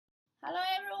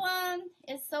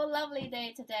It's so lovely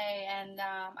day today, and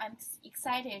I'm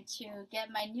excited to get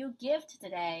my new gift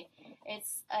today.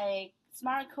 It's a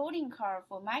smart coding card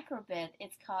for microbit.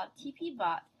 It's called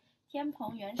TPBot, 天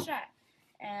蓬元帅.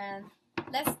 And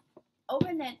let's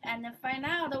open it and find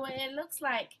out what it looks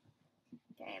like.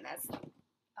 Okay, let's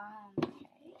okay.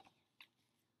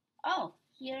 Oh,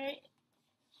 here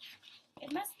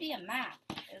it must be a map.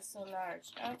 It's so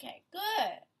large. Okay,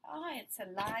 good. Oh, it's a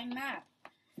line map.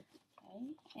 Okay,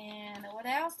 and what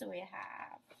else do we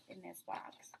have in this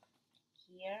box?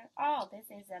 Here, oh, this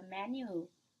is a menu.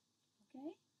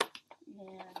 Okay,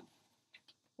 and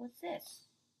what's this?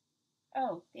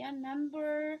 Oh, they are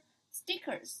number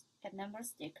stickers. The number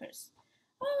stickers.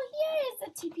 Oh, here is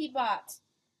the TPBot.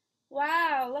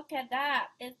 Wow, look at that.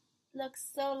 It looks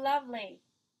so lovely.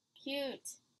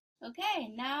 Cute. Okay,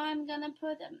 now I'm gonna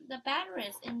put the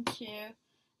batteries into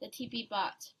the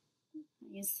TPBot.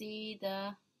 You see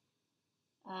the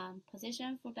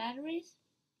position for batteries.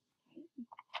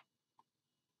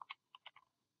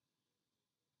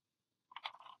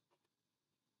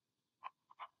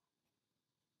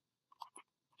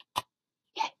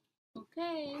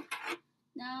 Okay,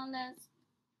 now let's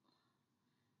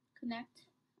connect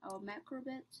our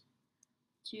microbit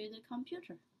to the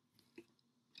computer.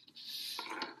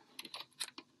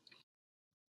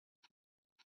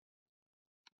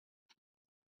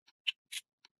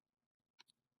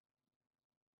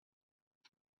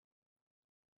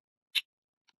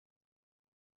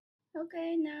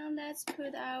 Okay, now let's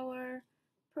put our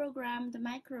programmed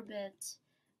microbit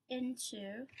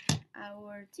into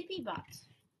our TPBot.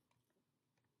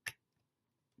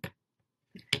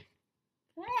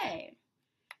 Okay,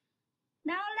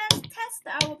 now let's test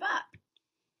our bot.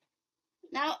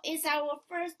 Now is our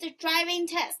first driving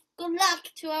test. Good luck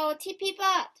to our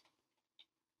TPBot.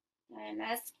 And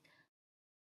let's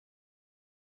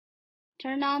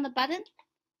turn on the button.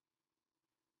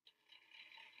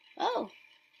 Oh,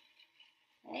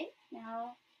 okay,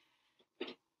 now.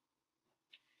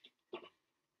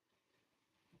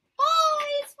 Oh,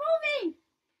 it's moving.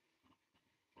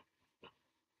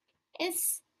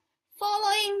 It's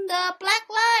following the black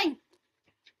line.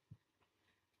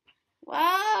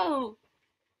 Wow.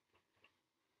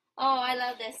 Oh, I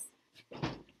love this.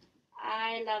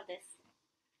 I love this.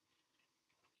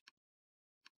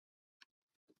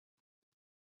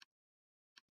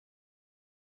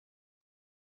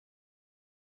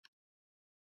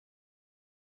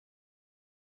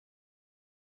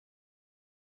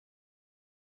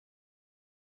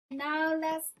 Now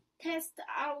let's test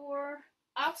our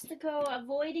obstacle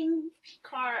avoiding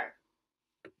car.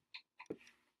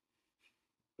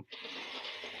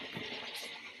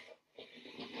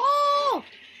 Oh!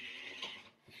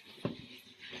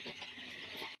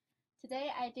 Today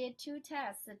I did 2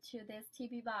 tests to this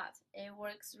TPBot. It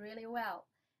works really well.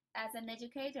 As an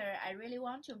educator, I really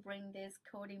want to bring this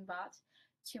coding bot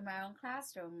to my own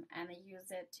classroom and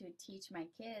use it to teach my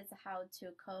kids how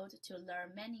to code to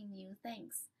learn many new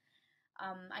things.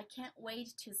 I can't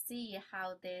wait to see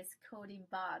how this coding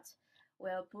bot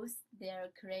will boost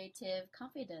their creative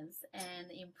confidence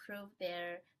and improve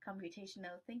their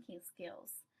computational thinking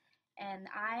skills. And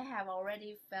I have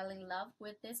already fell in love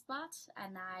with this bot,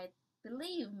 and I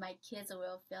believe my kids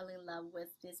will fall in love with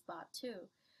this bot too.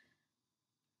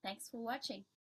 Thanks for watching.